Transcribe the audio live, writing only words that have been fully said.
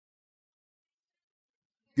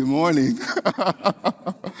Good morning.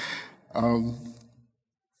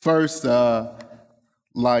 First,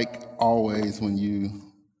 like always, when you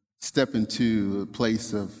step into a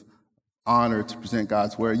place of honor to present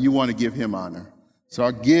God's word, you want to give him honor. So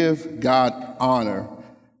I give God honor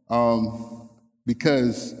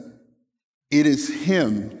because it is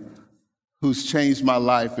him who's changed my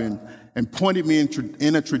life and pointed me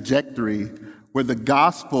in a trajectory where the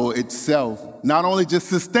gospel itself not only just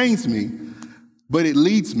sustains me, but it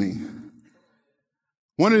leads me.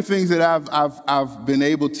 One of the things that I've been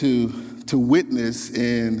able to witness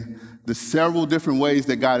in the several different ways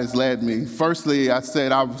that God has led me. Firstly, I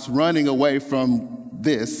said I was running away from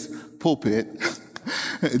this pulpit.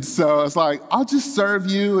 And so it's like, I'll just serve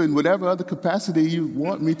you in whatever other capacity you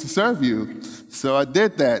want me to serve you. So I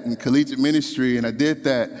did that in collegiate ministry, and I did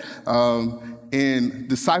that in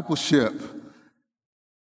discipleship.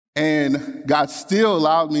 And God still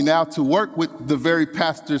allowed me now to work with the very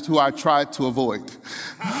pastors who I tried to avoid.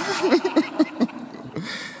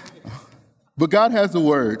 But God has a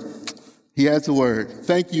word. He has a word.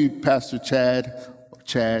 Thank you, Pastor Chad,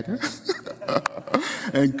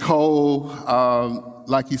 and Cole.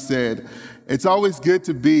 Like he said, it's always good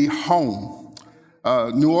to be home.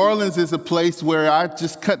 New Orleans is a place where I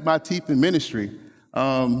just cut my teeth in ministry.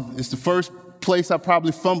 It's the first place I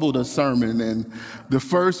probably fumbled a sermon, and the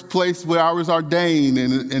first place where I was ordained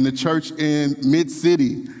in the church in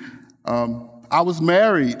Mid-City. I was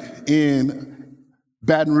married in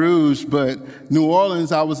Baton Rouge, but New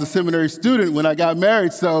Orleans, I was a seminary student when I got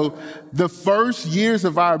married. So the first years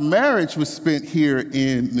of our marriage was spent here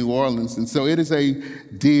in New Orleans. And so it is a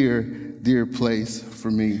dear, dear place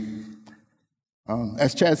for me.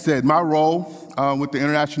 As Chad said, my role with the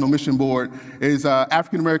International Mission Board is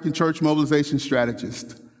African American Church Mobilization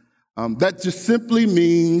Strategist. That just simply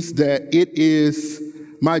means that it is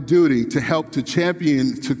my duty to help to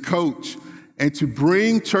champion, to coach, and to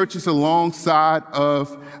bring churches alongside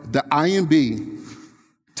of the IMB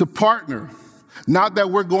to partner. Not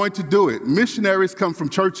that we're going to do it. Missionaries come from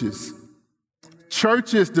churches.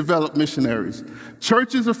 Churches develop missionaries.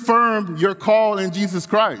 Churches affirm your call in Jesus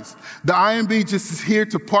Christ. The IMB just is here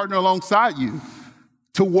to partner alongside you,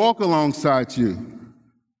 to walk alongside you,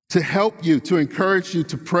 to help you, to encourage you,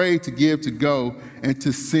 to pray, to give, to go, and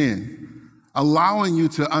to send, allowing you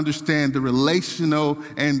to understand the relational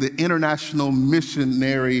and the international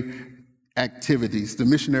missionary activities. The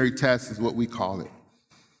missionary task is what we call it.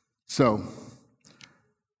 So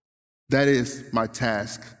that is my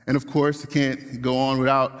task. And of course, I can't go on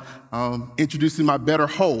without introducing my better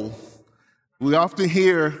whole. We often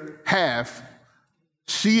hear half.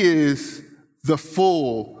 She is the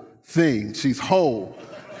full thing. She's whole.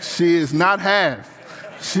 She is not half.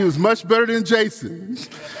 She was much better than Jason.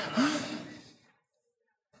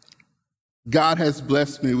 God has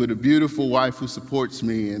blessed me with a beautiful wife who supports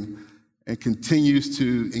me and continues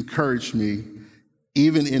to encourage me,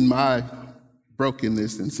 even in my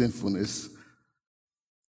brokenness and sinfulness.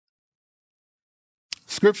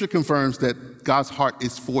 Scripture confirms that God's heart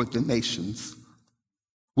is for the nations.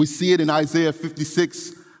 We see it in Isaiah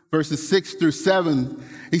 56, verses 6 through 7.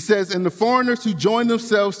 He says, "And the foreigners who join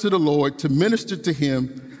themselves to the Lord to minister to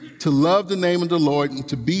him, to love the name of the Lord, and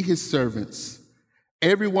to be his servants.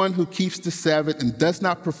 Everyone who keeps the Sabbath and does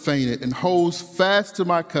not profane it and holds fast to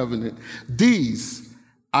my covenant, these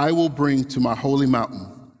I will bring to my holy mountain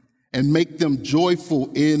and make them joyful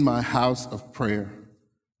in my house of prayer.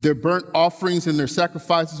 Their burnt offerings and their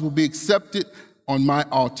sacrifices will be accepted on my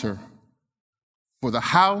altar. For the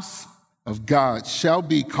house of God shall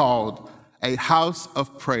be called a house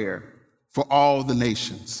of prayer for all the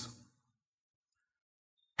nations."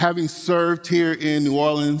 Having served here in New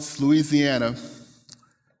Orleans, Louisiana,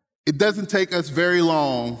 it doesn't take us very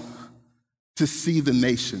long to see the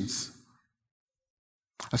nations.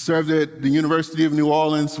 I served at the University of New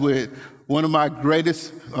Orleans with one of my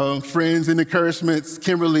greatest friends and encouragements,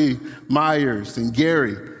 Kimberly Myers and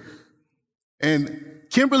Gary. And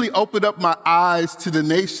Kimberly opened up my eyes to the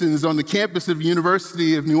nations on the campus of the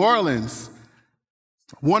University of New Orleans,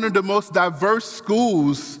 one of the most diverse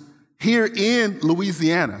schools here in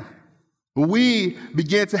Louisiana. We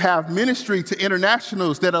began to have ministry to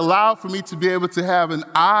internationals that allowed for me to be able to have an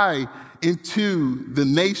eye into the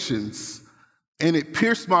nations. And it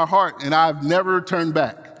pierced my heart, and I've never turned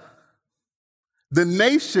back. The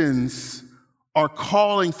nations are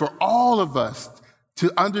calling for all of us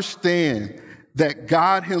to understand that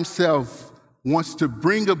God himself wants to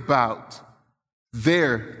bring about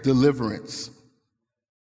their deliverance.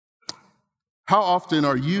 How often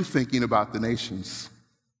are you thinking about the nations?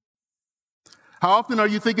 How often are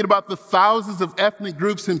you thinking about the thousands of ethnic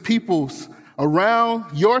groups and peoples around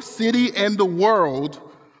your city and the world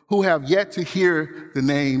who have yet to hear the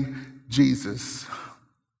name Jesus.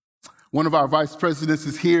 One of our vice presidents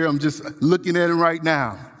is here. I'm just looking at him right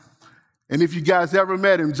now. And if you guys ever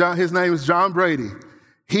met him, his name is John Brady.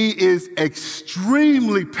 He is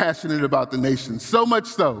extremely passionate about the nation, so much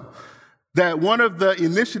so that one of the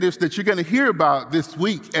initiatives that you're going to hear about this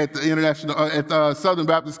week at the Southern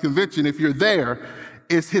Baptist Convention, if you're there,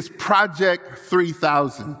 is his Project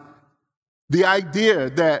 3000. The idea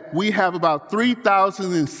that we have about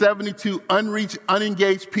 3,072 unreached,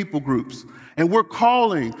 unengaged people groups, and we're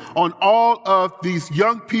calling on all of these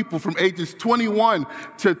young people from ages 21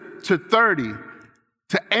 to 30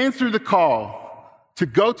 to answer the call to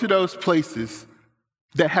go to those places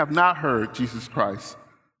that have not heard Jesus Christ.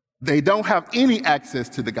 They don't have any access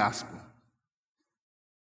to the gospel.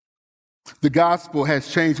 The gospel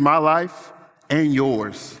has changed my life and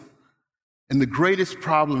yours. And the greatest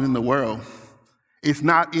problem in the world is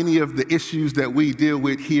not any of the issues that we deal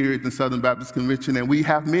with here at the Southern Baptist Convention, and we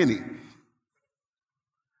have many.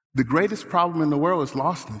 The greatest problem in the world is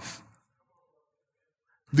lostness.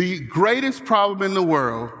 The greatest problem in the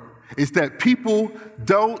world is that people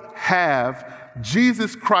don't have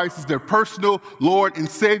Jesus Christ as their personal Lord and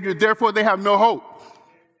Savior. Therefore, they have no hope.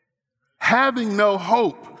 Having no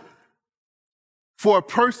hope for a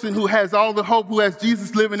person who has all the hope, who has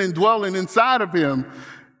Jesus living and dwelling inside of him,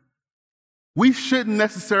 we shouldn't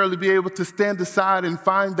necessarily be able to stand aside and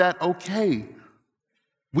find that okay.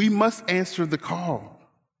 We must answer the call,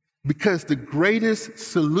 because the greatest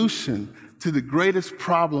solution to the greatest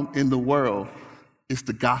problem in the world is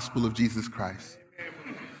the gospel of Jesus Christ.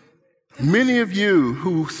 Many of you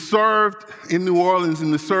who served in New Orleans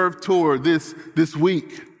in the Serve Tour this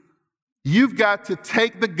week, you've got to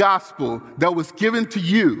take the gospel that was given to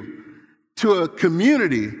you to a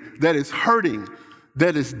community that is hurting,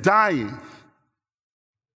 that is dying.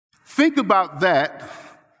 Think about that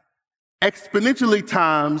exponentially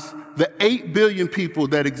times the 8 billion people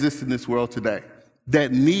that exist in this world today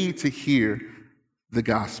that need to hear the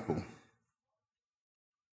gospel.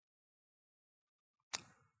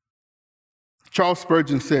 Charles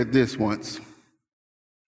Spurgeon said this once: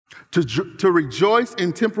 to rejoice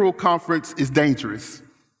in temporal comforts is dangerous.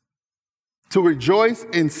 To rejoice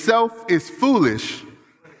in self is foolish.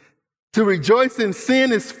 To rejoice in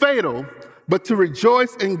sin is fatal, but to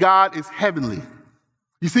rejoice in God is heavenly.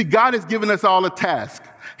 You see, God has given us all a task.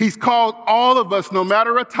 He's called all of us, no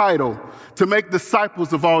matter a title, to make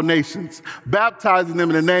disciples of all nations, baptizing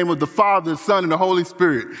them in the name of the Father, the Son, and the Holy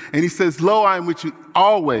Spirit. And he says, lo, I am with you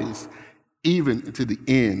always, even to the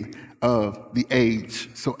end of the age.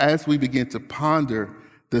 So as we begin to ponder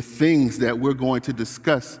the things that we're going to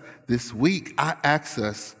discuss this week, I ask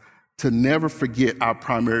us to never forget our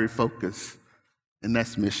primary focus, and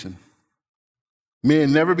that's mission. May it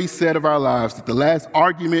never be said of our lives that the last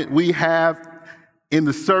argument we have in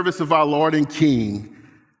the service of our Lord and King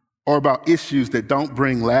are about issues that don't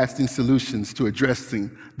bring lasting solutions to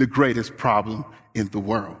addressing the greatest problem in the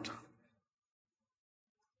world.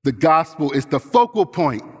 The gospel is the focal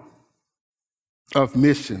point of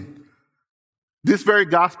mission. This very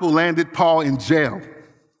gospel landed Paul in jail.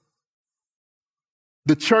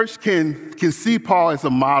 The church can see Paul as a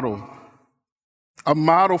model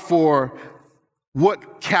for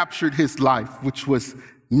what captured his life, which was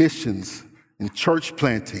missions and church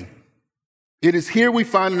planting. It is here we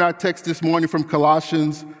find in our text this morning from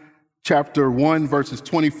Colossians chapter 1, verses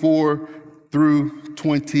 24 through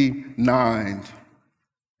 29.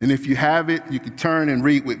 And if you have it, you can turn and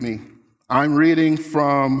read with me. I'm reading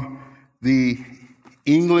from the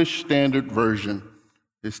English Standard Version.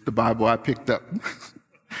 It's the Bible I picked up.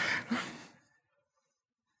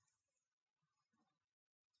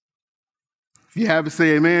 If you have it,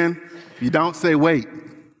 say amen. If you don't, say wait.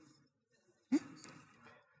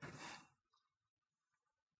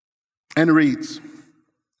 And it reads,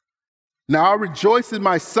 now I rejoice in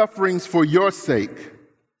my sufferings for your sake,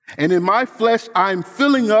 and in my flesh I am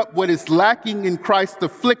filling up what is lacking in Christ's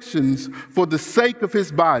afflictions for the sake of his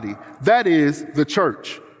body, that is, the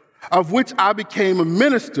church, of which I became a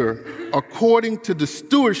minister according to the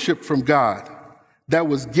stewardship from God that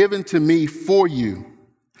was given to me for you,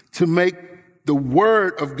 to make the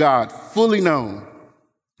word of God fully known,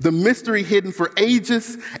 the mystery hidden for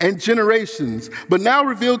ages and generations, but now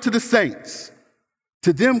revealed to the saints.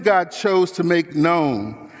 To them God chose to make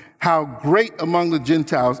known how great among the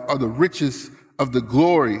Gentiles are the riches of the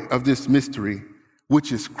glory of this mystery,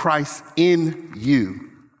 which is Christ in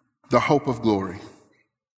you, the hope of glory.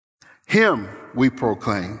 Him we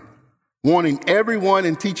proclaim, warning everyone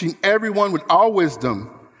and teaching everyone with all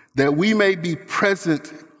wisdom, that we may be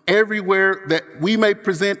present everywhere, that we may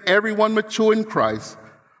present everyone mature in Christ.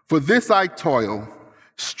 For this I toil,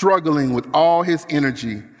 struggling with all his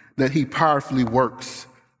energy that he powerfully works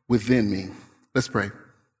within me. Let's pray.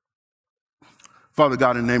 Father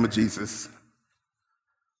God, in the name of Jesus,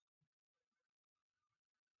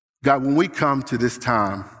 God, when we come to this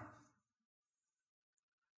time,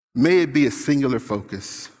 may it be a singular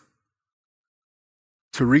focus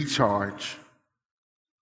to recharge,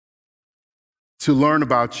 to learn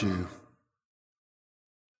about you,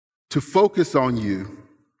 to focus on you,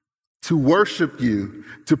 to worship you,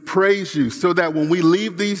 to praise you, so that when we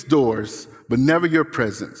leave these doors, but never your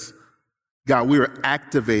presence, God, we are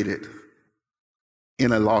activated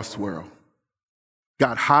in a lost world.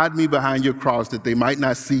 God, hide me behind your cross that they might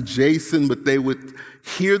not see Jason, but they would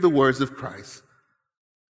hear the words of Christ,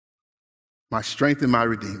 my strength and my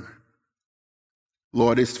Redeemer.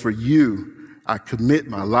 Lord, it's for you I commit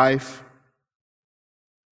my life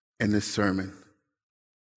and this sermon.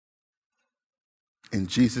 In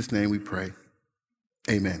Jesus' name we pray.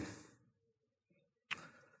 Amen.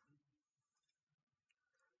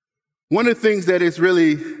 One of the things that is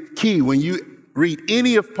really key when you read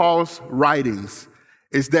any of Paul's writings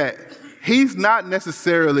is that he's not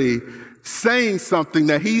necessarily saying something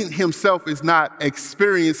that he himself is not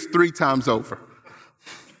experienced 3 times over.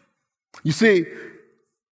 You see,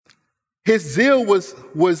 his zeal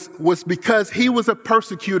was because he was a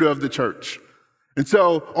persecutor of the church. And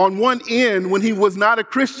so on one end, when he was not a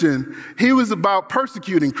Christian, he was about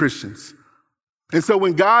persecuting Christians. And so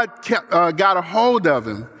when God got a hold of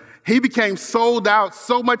him, he became sold out,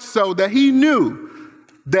 so much so that he knew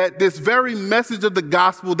that this very message of the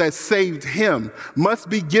gospel that saved him must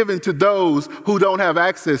be given to those who don't have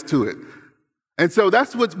access to it. And so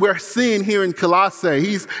that's what we're seeing here in Colossae.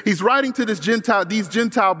 He's writing to these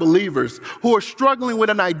Gentile believers who are struggling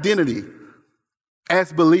with an identity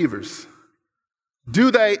as believers.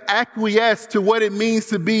 Do they acquiesce to what it means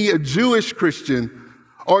to be a Jewish Christian,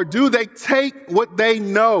 or do they take what they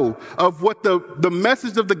know of what the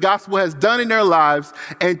message of the gospel has done in their lives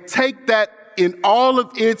and take that in all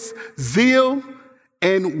of its zeal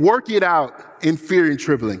and work it out in fear and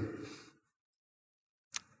trembling?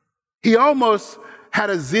 He almost had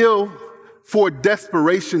a zeal for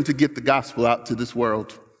desperation to get the gospel out to this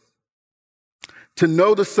world. To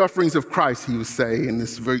know the sufferings of Christ, he would say in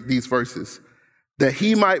these verses, that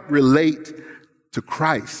he might relate to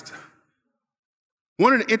Christ.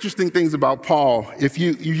 One of the interesting things about Paul, if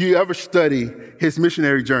you ever study his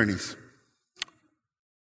missionary journeys,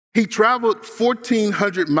 he traveled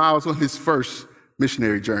 1,400 miles on his first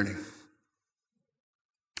missionary journey.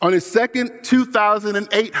 On his second,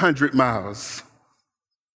 2,800 miles.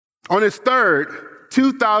 On his third,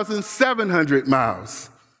 2,700 miles.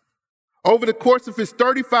 Over the course of his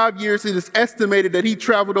 35 years, it is estimated that he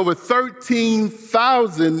traveled over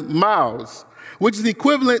 13,000 miles, which is the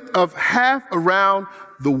equivalent of half around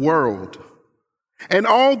the world. And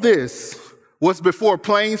all this was before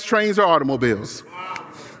planes, trains, or automobiles.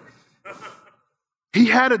 He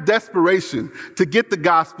had a desperation to get the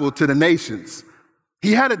gospel to the nations.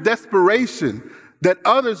 He had a desperation that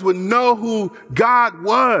others would know who God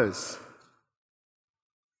was.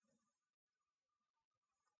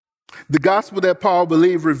 The gospel that Paul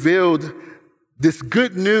believed revealed this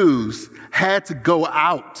good news had to go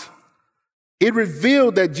out. It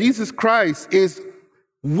revealed that Jesus Christ is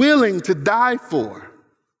willing to die for.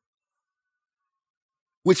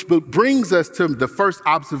 Which brings us to the first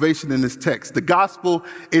observation in this text. The gospel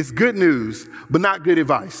is good news, but not good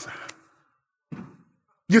advice.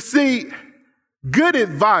 You see, good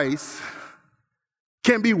advice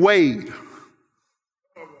can be weighed.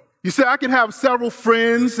 You say, I can have several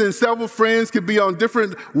friends, and several friends can be on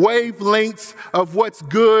different wavelengths of what's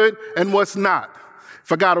good and what's not.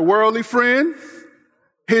 If I got a worldly friend,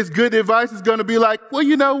 his good advice is going to be like, well,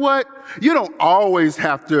 you know what? You don't always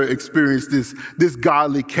have to experience this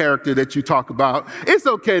godly character that you talk about. It's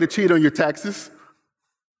okay to cheat on your taxes.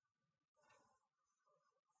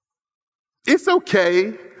 It's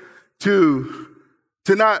okay to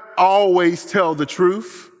not always tell the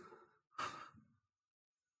truth.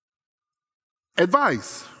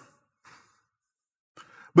 Advice.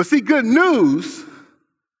 But see, good news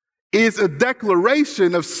is a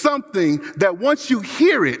declaration of something that once you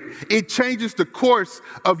hear it, it changes the course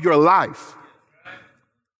of your life.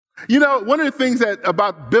 You know, one of the things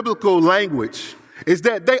about biblical language is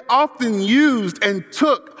that they often used and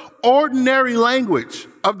took ordinary language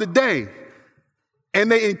of the day, and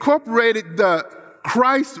they incorporated the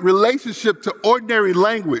Christ's relationship to ordinary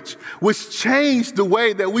language, which changed the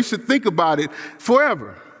way that we should think about it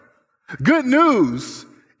forever. Good news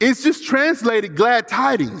It's just translated glad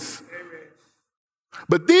tidings.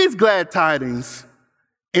 But these glad tidings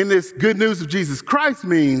in this good news of Jesus Christ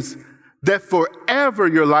means that forever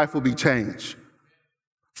your life will be changed.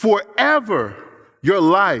 Forever your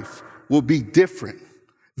life will be different.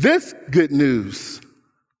 This good news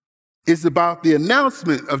is about the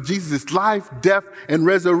announcement of Jesus' life, death, and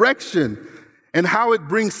resurrection, and how it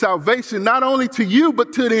brings salvation not only to you,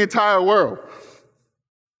 but to the entire world.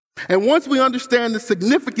 And once we understand the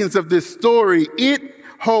significance of this story, it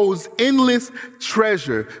holds endless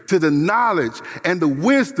treasure to the knowledge and the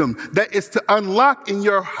wisdom that is to unlock in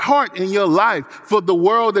your heart, in your life, for the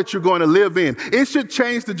world that you're going to live in. It should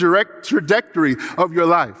change the direct trajectory of your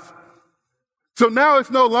life. So now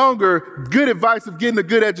it's no longer good advice of getting a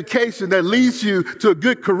good education that leads you to a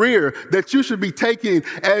good career that you should be taking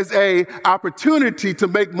as an opportunity to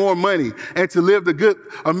make more money and to live the good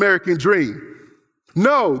American dream.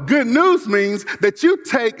 No, good news means that you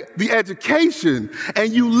take the education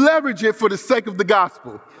and you leverage it for the sake of the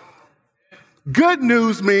gospel. Good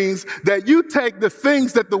news means that you take the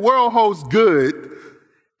things that the world holds good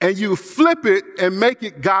and you flip it and make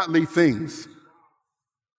it godly things.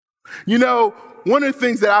 You know, one of the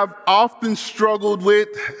things that I've often struggled with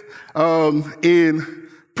in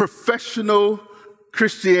professional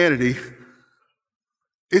Christianity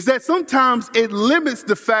is that sometimes it limits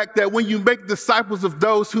the fact that when you make disciples of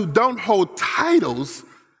those who don't hold titles,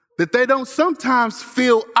 that they don't sometimes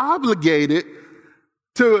feel obligated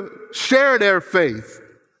to share their faith,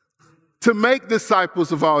 to make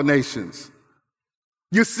disciples of all nations.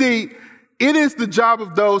 You see, it is the job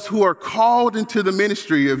of those who are called into the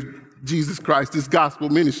ministry of Jesus Christ, this gospel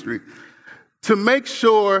ministry, to make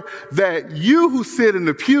sure that you who sit in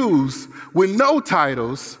the pews with no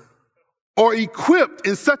titles are equipped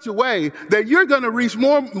in such a way that you're going to reach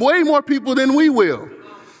way more people than we will.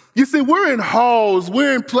 You see, we're in halls,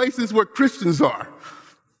 we're in places where Christians are.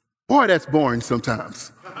 Boy, that's boring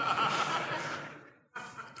sometimes.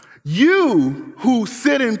 You who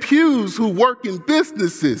sit in pews, who work in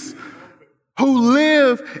businesses, who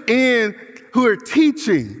who are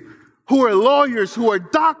teaching, who are lawyers, who are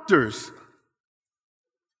doctors,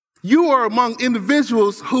 you are among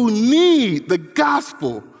individuals who need the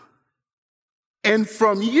gospel. And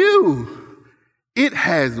from you, it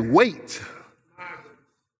has weight.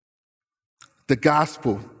 The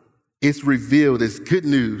gospel is revealed as good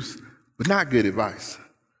news, but not good advice.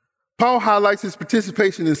 Paul highlights his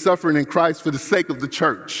participation in suffering in Christ for the sake of the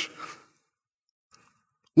church.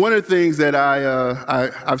 One of the things that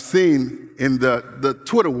I've seen in the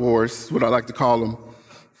Twitter wars, what I like to call them,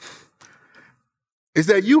 is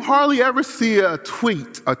that you hardly ever see a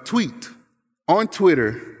tweet on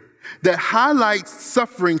Twitter that highlights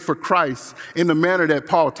suffering for Christ in the manner that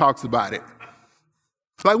Paul talks about it.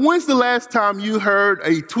 Like, when's the last time you heard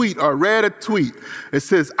a tweet or read a tweet that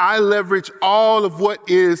says, I leverage all of what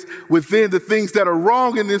is within the things that are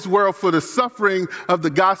wrong in this world for the suffering of the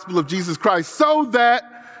gospel of Jesus Christ, so that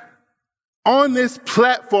on this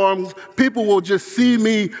platform, people will just see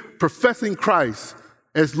me professing Christ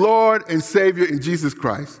as Lord and Savior in Jesus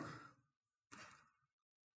Christ.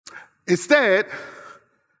 Instead,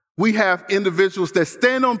 we have individuals that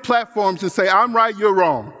stand on platforms and say, I'm right, you're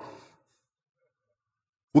wrong.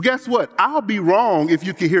 Well, guess what? I'll be wrong if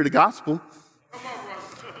you can hear the gospel.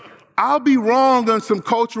 I'll be wrong on some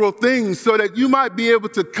cultural things so that you might be able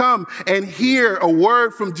to come and hear a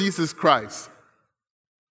word from Jesus Christ.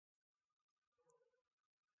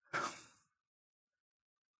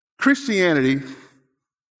 Christianity,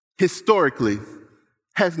 historically,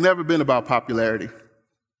 has never been about popularity.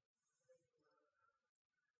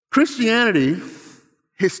 Christianity,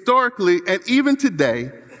 historically, and even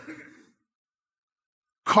today,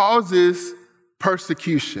 causes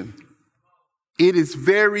persecution. It is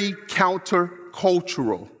very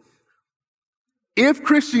countercultural. If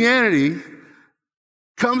Christianity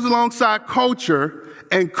comes alongside culture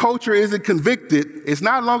and culture isn't convicted, it's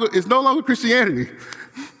no longer Christianity.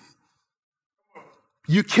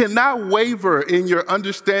 You cannot waver in your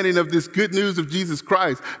understanding of this good news of Jesus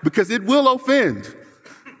Christ because it will offend.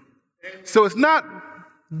 So it's not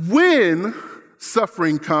when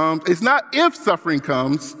suffering comes, it's not if suffering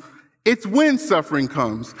comes, it's when suffering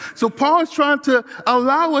comes. So Paul is trying to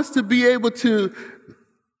allow us to be able to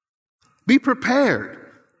be prepared.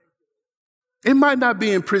 It might not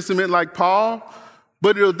be imprisonment like Paul,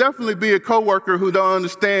 but it'll definitely be a coworker who don't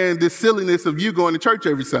understand the silliness of you going to church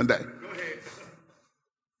every Sunday.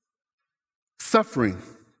 Suffering.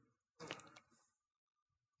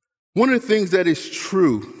 One of the things that is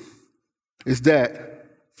true is that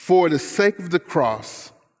for the sake of the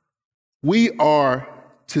cross, we are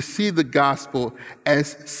to see the gospel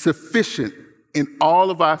as sufficient in all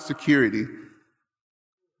of our security,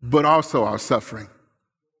 but also our suffering.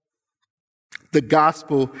 The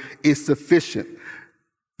gospel is sufficient.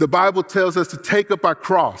 The Bible tells us to take up our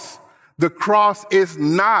cross. The cross is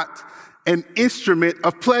not an instrument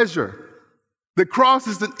of pleasure. The cross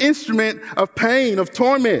is an instrument of pain, of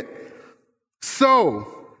torment.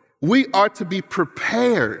 So we are to be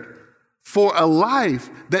prepared for a life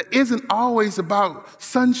that isn't always about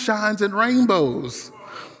sunshines and rainbows.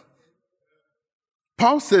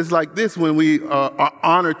 Paul says like this when we are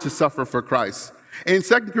honored to suffer for Christ. In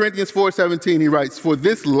 2 Corinthians 4:17, he writes, "For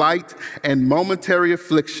this light and momentary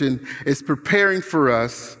affliction is preparing for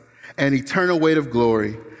us an eternal weight of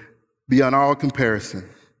glory beyond all comparison."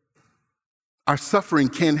 Our suffering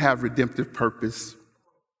can have redemptive purpose.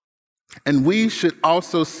 And we should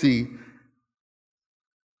also see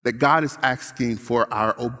that God is asking for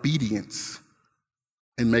our obedience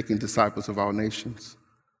in making disciples of all nations.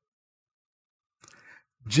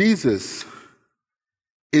 Jesus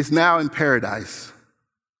is now in paradise,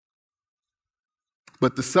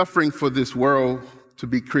 but the suffering for this world to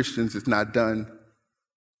be Christians is not done.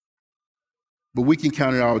 But we can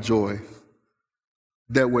count it all joy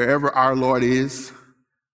that wherever our Lord is,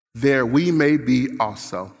 there we may be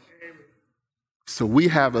also. So we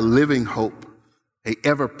have a living hope, an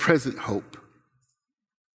ever-present hope.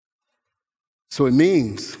 So it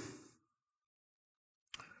means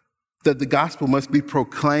that the gospel must be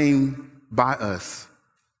proclaimed by us,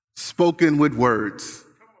 spoken with words,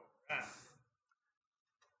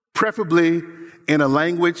 preferably in a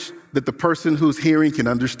language that the person who's hearing can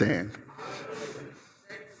understand.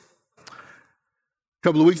 A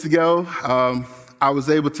couple of weeks ago, I was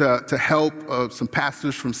able to help some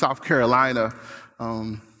pastors from South Carolina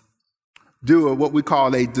do what we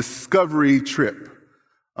call a discovery trip.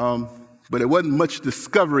 But it wasn't much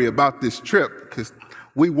discovery about this trip because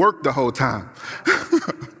we worked the whole time.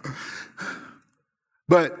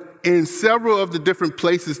 But in several of the different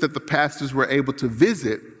places that the pastors were able to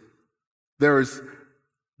visit, there's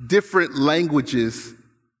different languages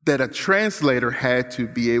that a translator had to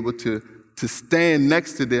be able to stand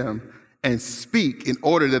next to them and speak in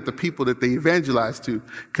order that the people that they evangelized to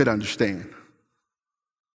could understand.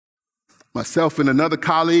 Myself and another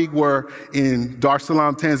colleague were in Dar es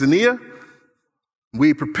Salaam, Tanzania.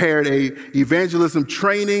 We prepared a evangelism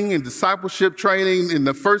training and discipleship training in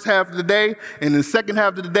the first half of the day, and in the second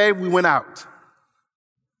half of the day, we went out.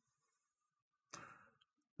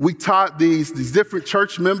 We taught these different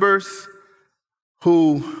church members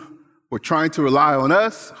who were trying to rely on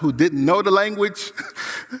us, who didn't know the language,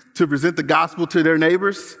 to present the gospel to their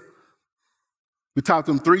neighbors. We taught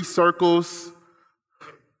them 3 circles.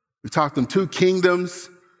 We taught them 2 kingdoms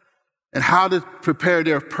and how to prepare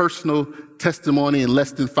their personal testimony in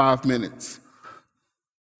less than 5 minutes.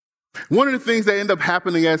 One of the things that ended up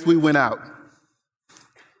happening as we went out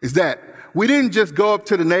is that we didn't just go up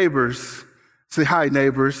to the neighbors, say, "Hi,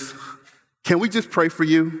 neighbors, can we just pray for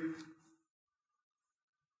you?"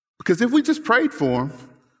 Because if we just prayed for them,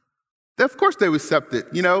 then of course they would accept it.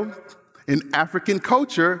 You know, in African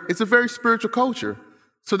culture, it's a very spiritual culture.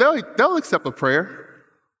 So they'll accept a prayer.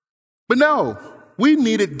 But no, we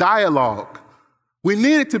needed dialogue. We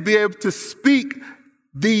needed to be able to speak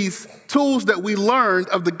these tools that we learned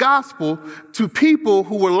of the gospel to people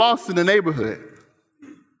who were lost in the neighborhood,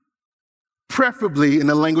 preferably in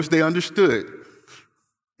a language they understood.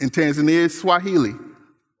 In Tanzania, it's Swahili.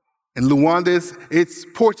 In Luanda, it's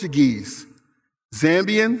Portuguese.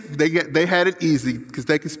 Zambian, they had it easy because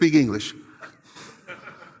they could speak English.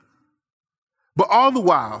 But all the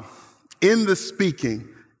while, in the speaking,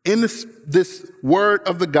 in this word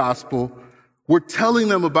of the gospel, we're telling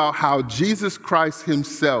them about how Jesus Christ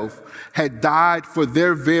himself had died for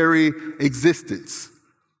their very existence.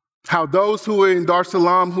 How those who were in Dar es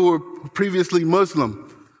Salaam, who were previously Muslim,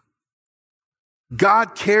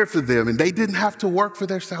 God cared for them and they didn't have to work for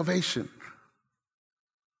their salvation.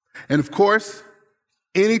 And of course,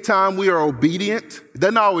 anytime we are obedient, it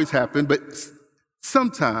doesn't always happen, but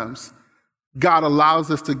sometimes God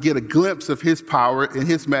allows us to get a glimpse of his power and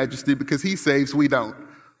his majesty because he saves, we don't.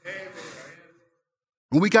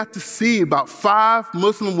 And we got to see about 5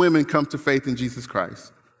 Muslim women come to faith in Jesus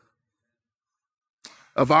Christ.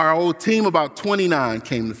 Of our old team, about 29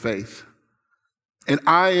 came to faith. And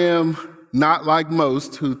I am not like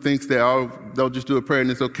most who thinks that they'll just do a prayer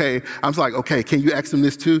and it's okay. I'm like, okay, can you ask them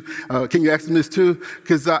this too? Can you ask them this too?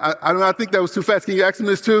 Because I think that was too fast. Can you ask them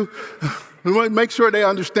this too? We want to make sure they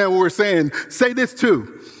understand what we're saying. Say this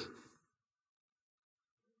too.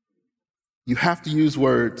 You have to use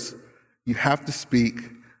words. You have to speak.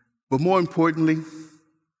 But more importantly,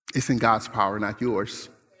 It's in God's power, not yours.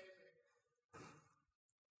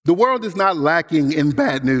 The world is not lacking in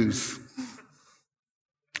bad news.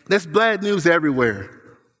 There's bad news everywhere.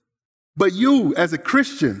 But you, as a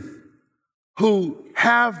Christian who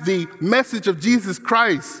have the message of Jesus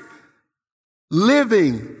Christ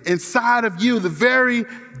living inside of you, the very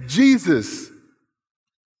Jesus,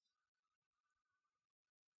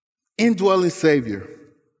 indwelling Savior,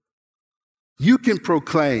 you can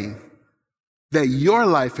proclaim that your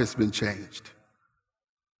life has been changed,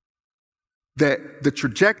 that the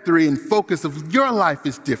trajectory and focus of your life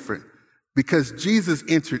is different because Jesus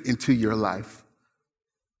entered into your life.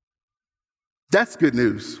 That's good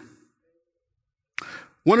news.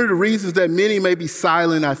 One of the reasons that many may be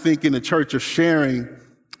silent, I think, in the church of sharing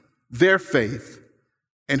their faith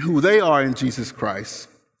and who they are in Jesus Christ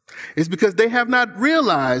is because they have not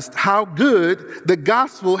realized how good the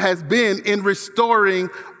gospel has been in restoring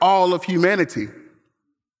all of humanity.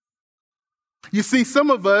 You see,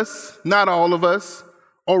 some of us, not all of us,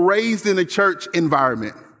 are raised in a church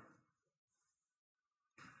environment.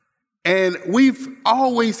 And we've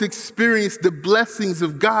always experienced the blessings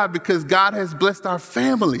of God because God has blessed our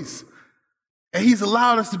families. And he's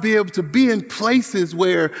allowed us to be able to be in places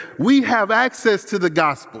where we have access to the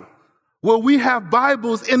gospel, where we have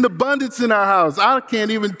Bibles in abundance in our house. I can't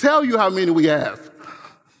even tell you how many we have.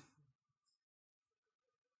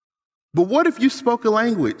 But what if you spoke a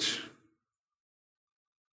language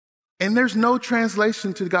and there's no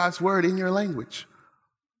translation to God's word in your language?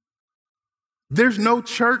 There's no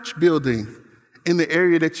church building in the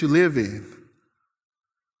area that you live in.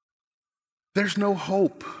 There's no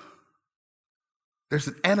hope. There's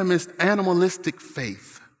an animalistic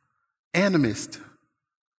faith, animist,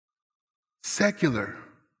 secular.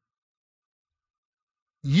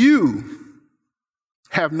 You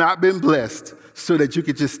have not been blessed so that you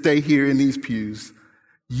could just stay here in these pews.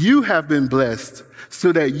 You have been blessed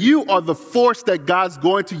so that you are the force that God's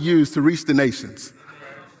going to use to reach the nations.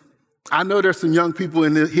 I know there's some young people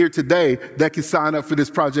here today that can sign up for this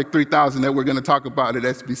Project 3000 that we're going to talk about at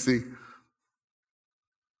SBC.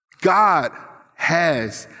 God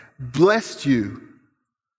has blessed you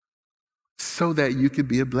so that you could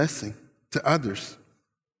be a blessing to others.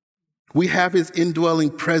 We have his indwelling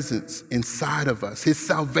presence inside of us. His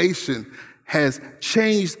salvation has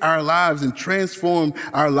changed our lives and transformed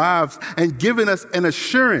our lives and given us an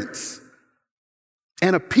assurance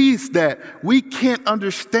and a peace that we can't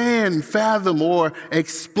understand, fathom, or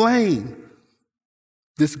explain.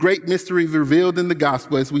 This great mystery revealed in the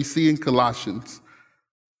gospel, as we see in Colossians,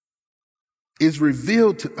 is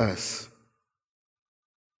revealed to us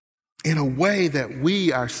in a way that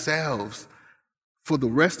we ourselves, for the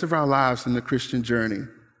rest of our lives in the Christian journey,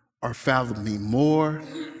 are fathoming more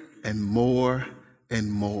and more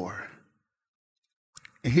and more.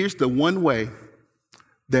 And here's the one way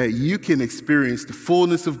that you can experience the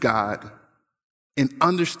fullness of God in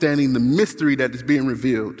understanding the mystery that is being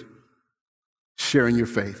revealed: sharing your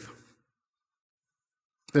faith.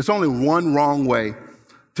 There's only one wrong way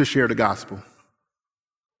to share the gospel.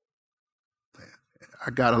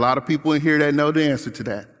 I got a lot of people in here that know the answer to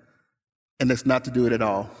that, and that's not to do it at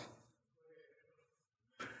all.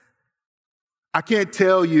 I can't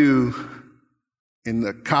tell you in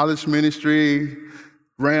the college ministry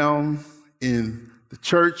realm, in the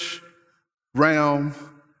church realm,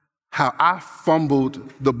 how I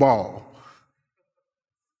fumbled the ball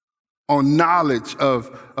on knowledge of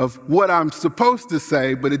what I'm supposed to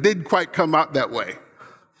say, but it didn't quite come out that way.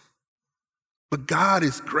 But God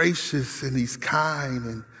is gracious and he's kind.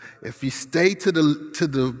 And if you stay to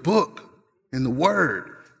the book and the word,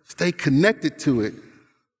 stay connected to it,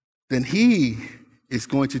 then he is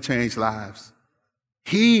going to change lives.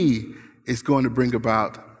 He is going to bring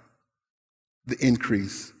about the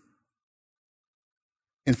increase.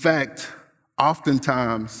 In fact,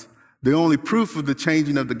 oftentimes, the only proof of the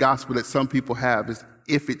changing of the gospel that some people have is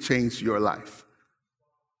if it changed your life.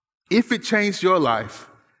 If it changed your life,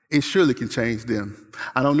 it surely can change them.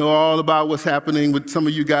 I don't know all about what's happening with some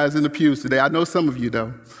of you guys in the pews today. I know some of you,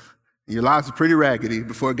 though. Your lives are pretty raggedy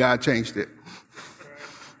before God changed it.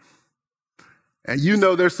 And you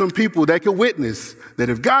know there's some people that can witness that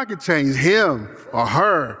if God could change him or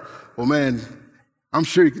her, well, man, I'm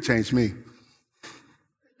sure he could change me.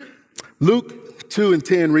 Luke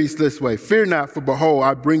 2:10 reads this way: "Fear not, for behold,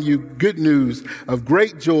 I bring you good news of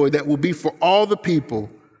great joy that will be for all the people.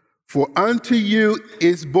 For unto you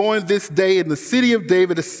is born this day in the city of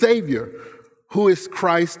David a Savior, who is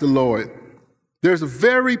Christ the Lord." There's a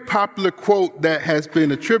very popular quote that has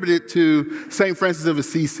been attributed to St. Francis of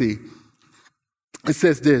Assisi. It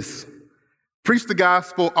says this: "Preach the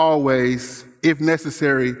gospel always, If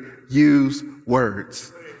necessary, use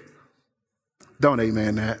words. Don't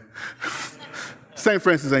amen that. St.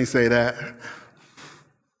 Francis ain't say that.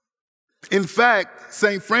 In fact,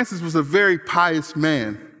 St. Francis was a very pious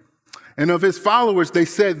man. And of his followers, they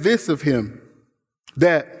said this of him,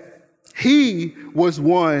 that he was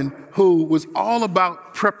one who was all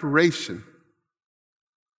about preparation.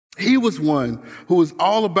 He was one who was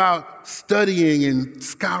all about studying and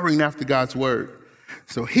scouring after God's word.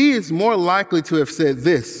 So he is more likely to have said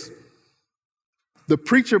this: the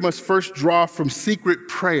preacher must first draw from secret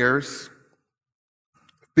prayers,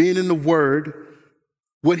 being in the word,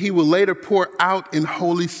 what he will later pour out in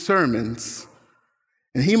holy sermons.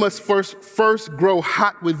 And he must first grow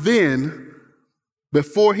hot within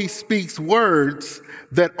before he speaks words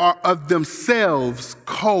that are of themselves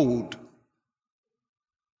cold.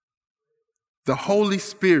 The Holy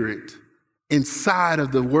Spirit inside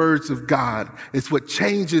of the words of God is what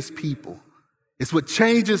changes people. It's what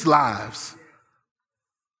changes lives.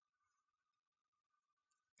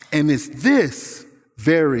 And it's this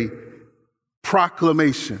very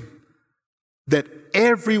proclamation that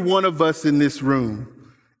every one of us in this room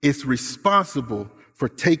is responsible for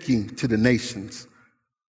taking to the nations.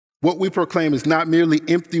 What we proclaim is not merely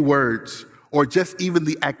empty words or just even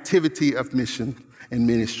the activity of mission and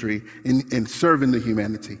ministry in serving the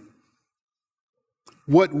humanity.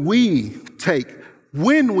 What we take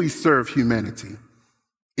when we serve humanity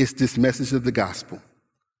is this message of the gospel.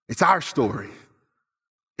 It's our story.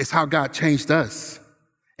 It's how God changed us.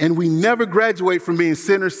 And we never graduate from being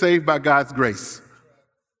sinners saved by God's grace.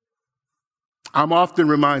 I'm often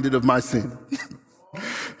reminded of my sin.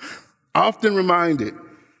 Often reminded.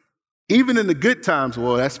 Even in the good times,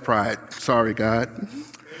 well, that's pride. Sorry, God.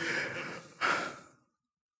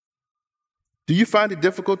 Do you find it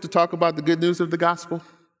difficult to talk about the good news of the gospel?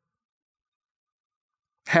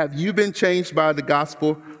 Have you been changed by the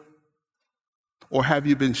gospel, or have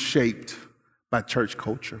you been shaped by church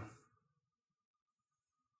culture?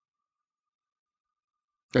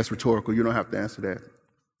 That's rhetorical. You don't have to answer that.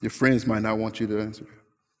 Your friends might not want you to answer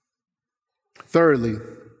that. Thirdly,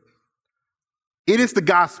 it is the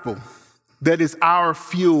gospel that is our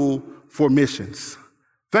fuel for missions.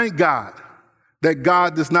 Thank God that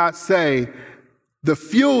God does not say the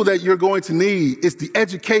fuel that you're going to need is the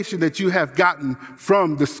education that you have gotten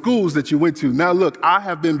from the schools that you went to. Now, look, I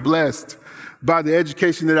have been blessed by the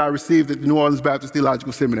education that I received at the New Orleans Baptist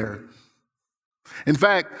Theological Seminary. In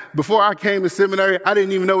fact, before I came to seminary, I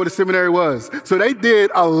didn't even know what a seminary was. So they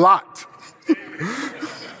did a lot.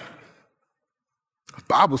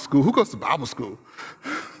 Bible school, who goes to Bible school?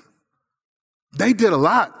 They did a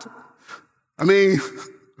lot. I mean,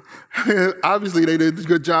 obviously they did a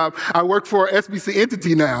good job. I work for an SBC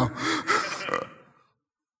entity now.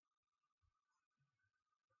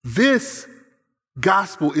 This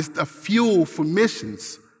gospel is the fuel for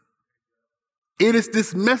missions. It is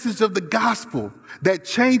this message of the gospel that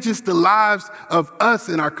changes the lives of us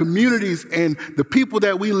and our communities and the people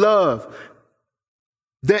that we love,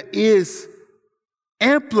 that is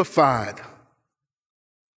amplified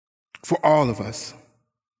for all of us.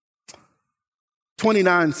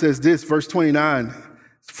 29 says this, verse 29,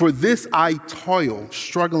 "For this I toil,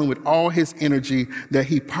 struggling with all his energy that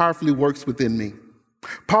he powerfully works within me."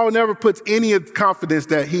 Paul never puts any of the confidence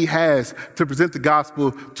that he has to present the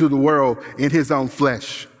gospel to the world in his own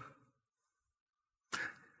flesh.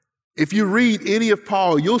 If you read any of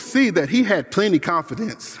Paul, you'll see that he had plenty of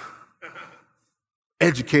confidence.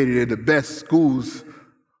 Educated in the best schools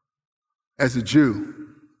as a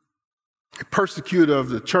Jew, a persecutor of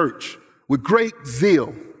the church with great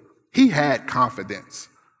zeal. He had confidence.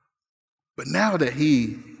 But now that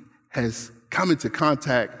he has come into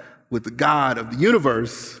contact with the God of the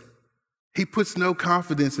universe, he puts no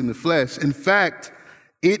confidence in the flesh. In fact,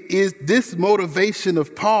 it is this motivation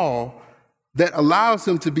of Paul that allows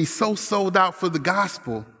him to be so sold out for the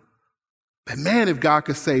gospel that, man, if God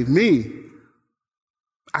could save me,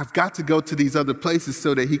 I've got to go to these other places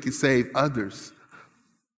so that he can save others.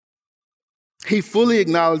 He fully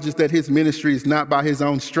acknowledges that his ministry is not by his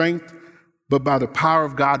own strength, but by the power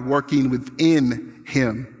of God working within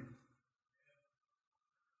him.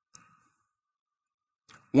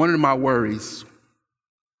 One of my worries,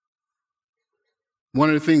 one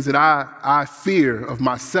of the things that I fear of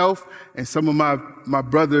myself and some of my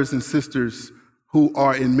brothers and sisters who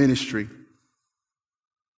are in ministry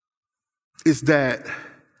is that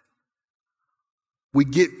we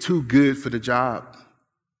get too good for the job.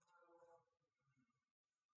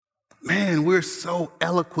 Man, we're so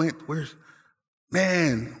eloquent. We're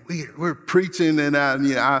preaching,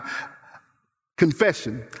 and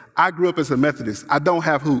confession. I grew up as a Methodist. I don't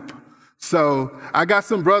have hoop. So I got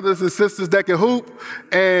some brothers and sisters that can hoop,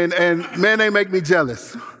 and man, they make me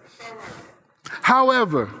jealous.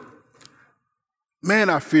 However, man,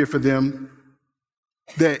 I fear for them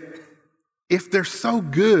that if they're so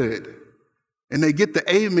good and they get the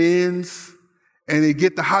amens and they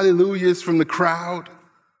get the hallelujahs from the crowd,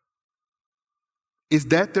 is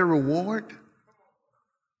that their reward?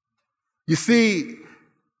 You see,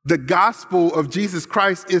 the gospel of Jesus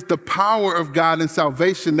Christ is the power of God and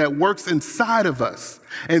salvation that works inside of us.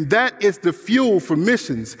 And that is the fuel for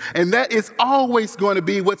missions. And that is always going to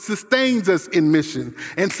be what sustains us in mission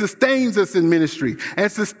and sustains us in ministry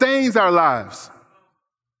and sustains our lives.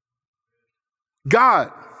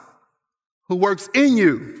 God, who works in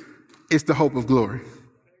you, is the hope of glory.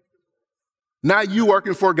 Not you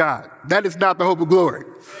working for God. That is not the hope of glory.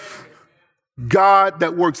 God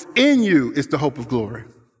that works in you is the hope of glory.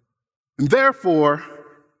 And therefore,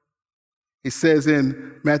 it says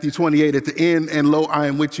in Matthew 28 at the end, and lo, I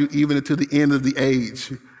am with you even until the end of the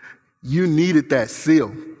age. You needed that seal.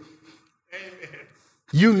 Amen.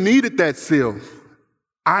 You needed that seal.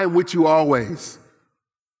 I am with you always.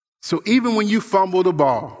 So even when you fumble the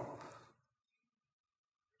ball,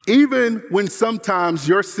 even when sometimes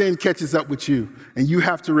your sin catches up with you and you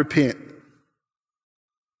have to repent,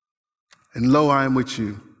 and lo, I am with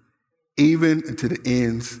you even until the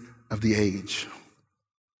ends of the age.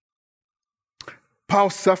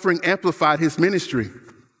 Paul's suffering amplified his ministry.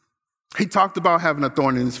 He talked about having a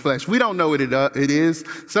thorn in his flesh. We don't know what it is.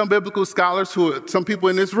 Some biblical scholars, some people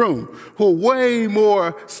in this room who are way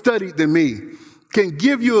more studied than me, can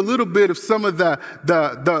give you a little bit of some of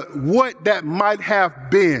the what that might have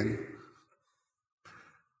been.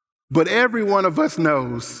 But every one of us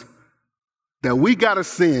knows that we got a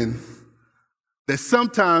sin that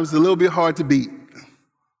sometimes is a little bit hard to beat.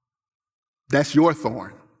 That's your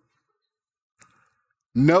thorn.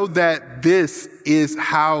 Know that this is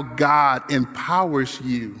how God empowers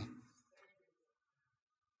you.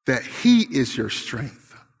 That He is your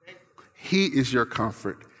strength. He is your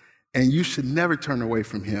comfort. And you should never turn away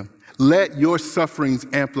from Him. Let your sufferings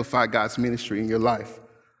amplify God's ministry in your life.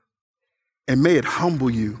 And may it humble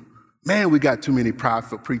you. Man, we got too many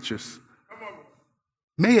prideful preachers.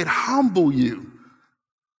 May it humble you.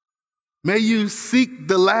 May you seek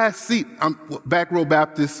the last seat. I'm back row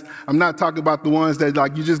Baptist. I'm not talking about the ones that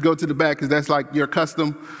like you just go to the back because that's like your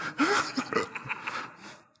custom.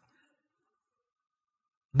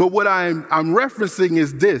 But what I'm referencing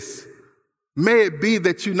is this. May it be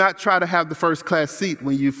that you not try to have the first class seat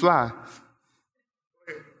when you fly.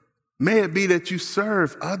 May it be that you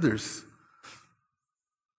serve others.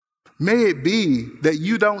 May it be that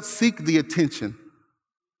you don't seek the attention.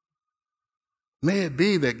 May it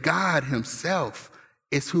be that God Himself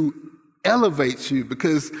is who elevates you,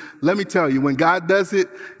 because let me tell you, when God does it,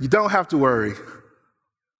 you don't have to worry.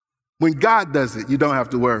 When God does it, you don't have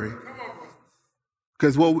to worry.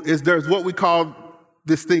 Because there's what we call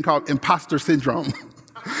this thing called imposter syndrome.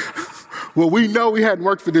 Well, we know we hadn't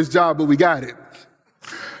worked for this job, but we got it.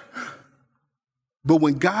 But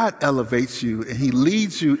when God elevates you and He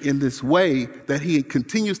leads you in this way that He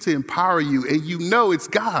continues to empower you and you know it's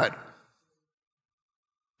God,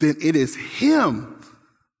 then it is Him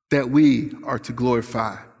that we are to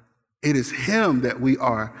glorify. It is Him that we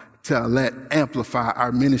are to let amplify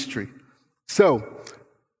our ministry. So,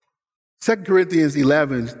 2 Corinthians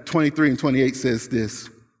 11, 23 and 28 says this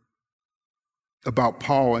about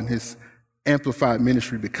Paul and his amplified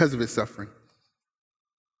ministry because of his suffering.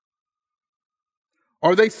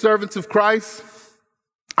 Are they servants of Christ?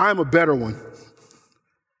 I'm a better one.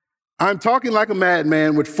 I'm talking like a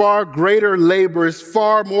madman with far greater labors,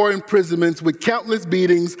 far more imprisonments, with countless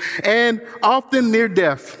beatings, and often near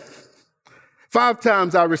death. 5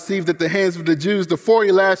 times I received at the hands of the Jews the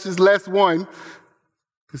 40 lashes less one.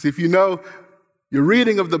 Because if you know your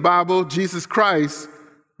reading of the Bible, Jesus Christ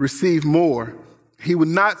received more. He would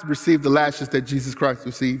not receive the lashes that Jesus Christ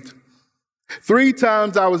received. 3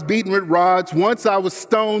 times I was beaten with rods. Once I was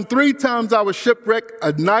stoned. 3 times I was shipwrecked.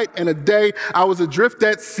 A night and a day I was adrift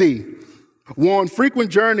at sea. On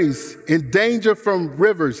frequent journeys, in danger from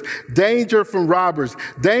rivers, danger from robbers,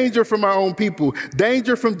 danger from our own people,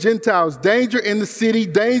 danger from Gentiles, danger in the city,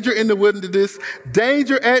 danger in the wilderness,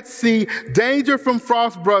 danger at sea, danger from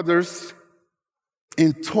false brothers,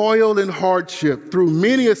 in toil and hardship, through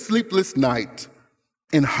many a sleepless night,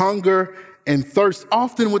 in hunger and thirst,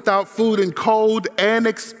 often without food, and cold and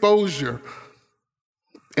exposure.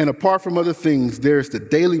 And apart from other things, there's the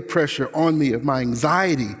daily pressure on me of my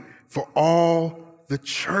anxiety for all the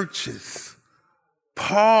churches.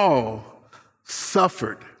 Paul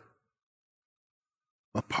suffered.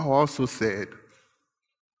 But Paul also said,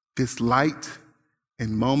 this light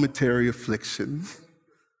and momentary affliction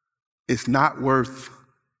is not worth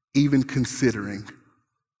even considering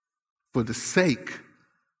for the sake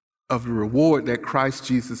of the reward that Christ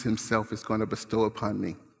Jesus himself is going to bestow upon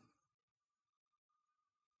me.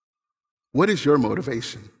 What is your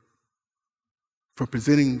motivation for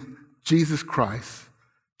presenting Jesus Christ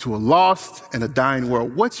to a lost and a dying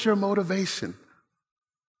world? What's your motivation?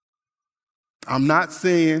 I'm not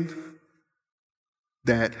saying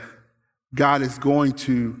that God is going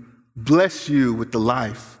to bless you with the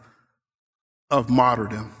life of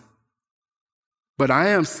martyrdom, but I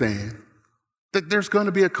am saying that there's going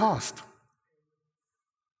to be a cost.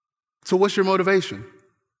 So what's your motivation?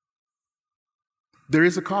 There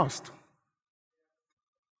is a cost.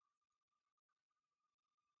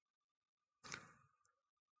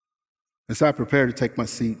 As I prepare to take my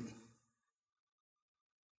seat,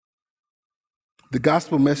 the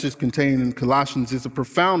gospel message contained in Colossians is a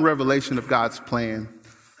profound revelation of God's plan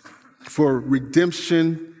for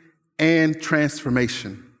redemption and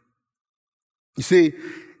transformation. You see,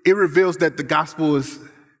 it reveals that the gospel is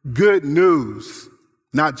good news,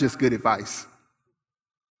 not just good advice.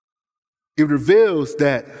 It reveals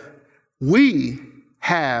that we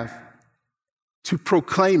have to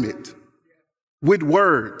proclaim it with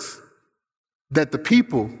words that the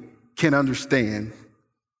people can understand.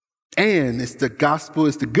 And it's the gospel,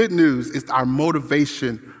 it's the good news, it's our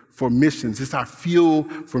motivation for missions, it's our fuel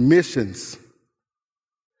for missions.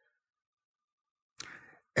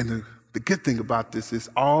 And the good thing about this is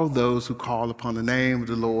all those who call upon the name of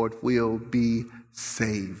the Lord will be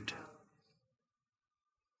saved.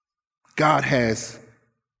 God has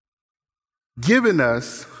given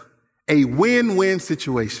us a win-win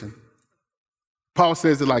situation. Paul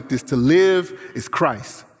says it like this: to live is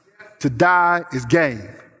Christ, to die is gain.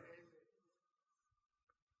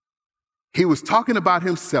 He was talking about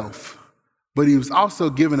himself, but he was also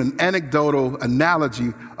given an anecdotal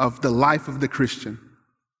analogy of the life of the Christian.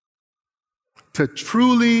 To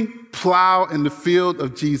truly plow in the field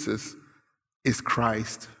of Jesus is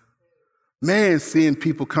Christ. Man, seeing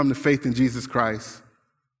people come to faith in Jesus Christ,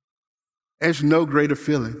 there's no greater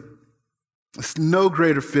feeling. It's no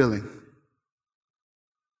greater feeling.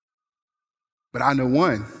 But I know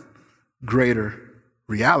one greater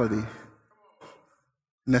reality,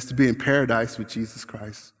 and that's to be in paradise with Jesus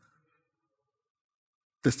Christ.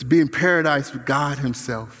 That's to be in paradise with God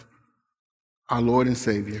himself, our Lord and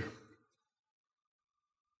Savior.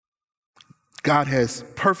 God has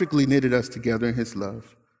perfectly knitted us together in his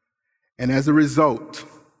love. And as a result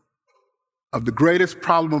of the greatest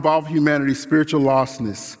problem of all humanity, spiritual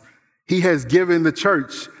lostness, he has given the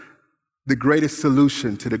church the greatest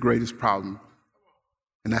solution to the greatest problem.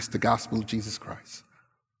 And that's the gospel of Jesus Christ.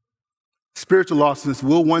 Spiritual lostness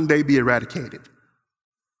will one day be eradicated.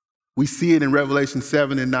 We see it in Revelation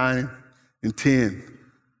 7 and 9 and 10.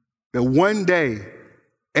 That one day,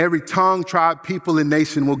 every tongue, tribe, people, and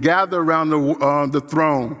nation will gather around the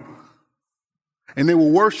throne, and they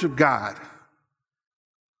will worship God,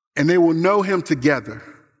 and they will know him together.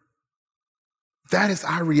 That is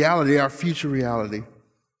our reality, our future reality.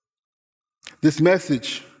 This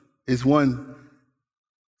message is one,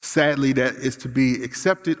 sadly, that is to be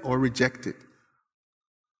accepted or rejected.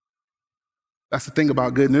 That's the thing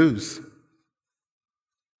about good news.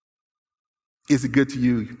 Is it good to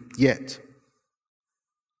you yet?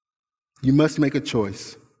 You must make a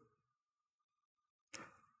choice.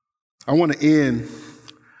 I want to end.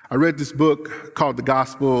 I read this book called The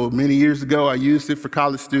Gospel many years ago. I used it for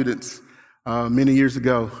college students many years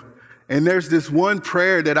ago. And there's this one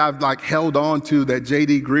prayer that I've held on to that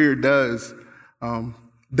J.D. Greear does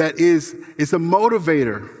that is a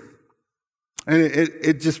motivator. And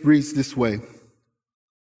it just reads this way.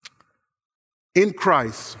 In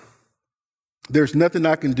Christ, there's nothing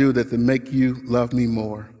I can do that will make you love me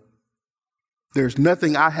more. There's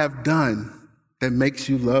nothing I have done that makes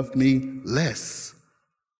you love me less.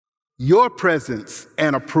 Your presence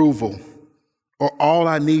and approval are all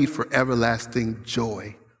I need for everlasting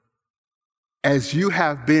joy. As you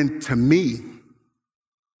have been to me,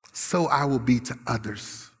 so I will be to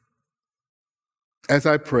others. As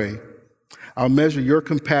I pray, I'll measure your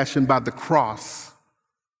compassion by the cross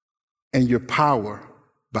and your power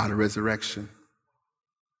by the resurrection.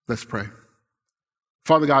 Let's pray.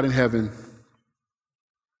 Father God in heaven,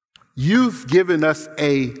 you've given us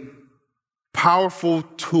a powerful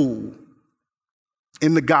tool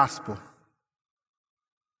in the gospel.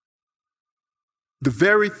 The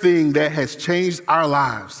very thing that has changed our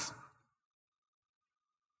lives.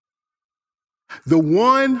 The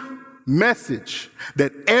one message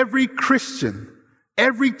that every Christian,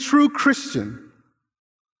 every true Christian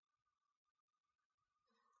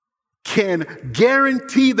can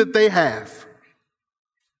guarantee that they have.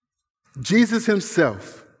 Jesus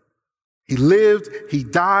himself, he lived, he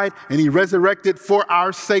died, and he resurrected for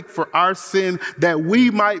our sake, for our sin, that we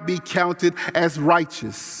might be counted as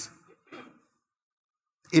righteous.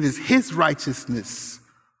 It is his righteousness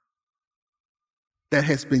that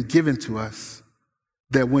has been given to us,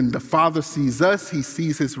 that when the Father sees us, he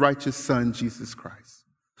sees his righteous Son, Jesus Christ.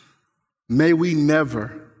 May we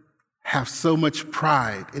never have so much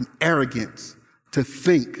pride and arrogance to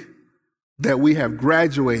think that we have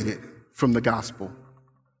graduated from the gospel.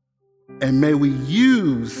 And may we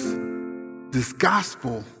use this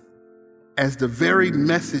gospel as the very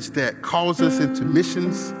message that calls us into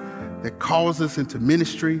missions, that calls us into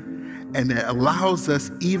ministry, and that allows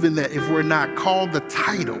us, even that if we're not called the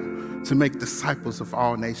title, to make disciples of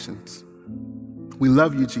all nations. We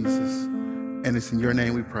love you, Jesus, and it's in your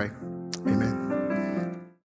name we pray. Amen.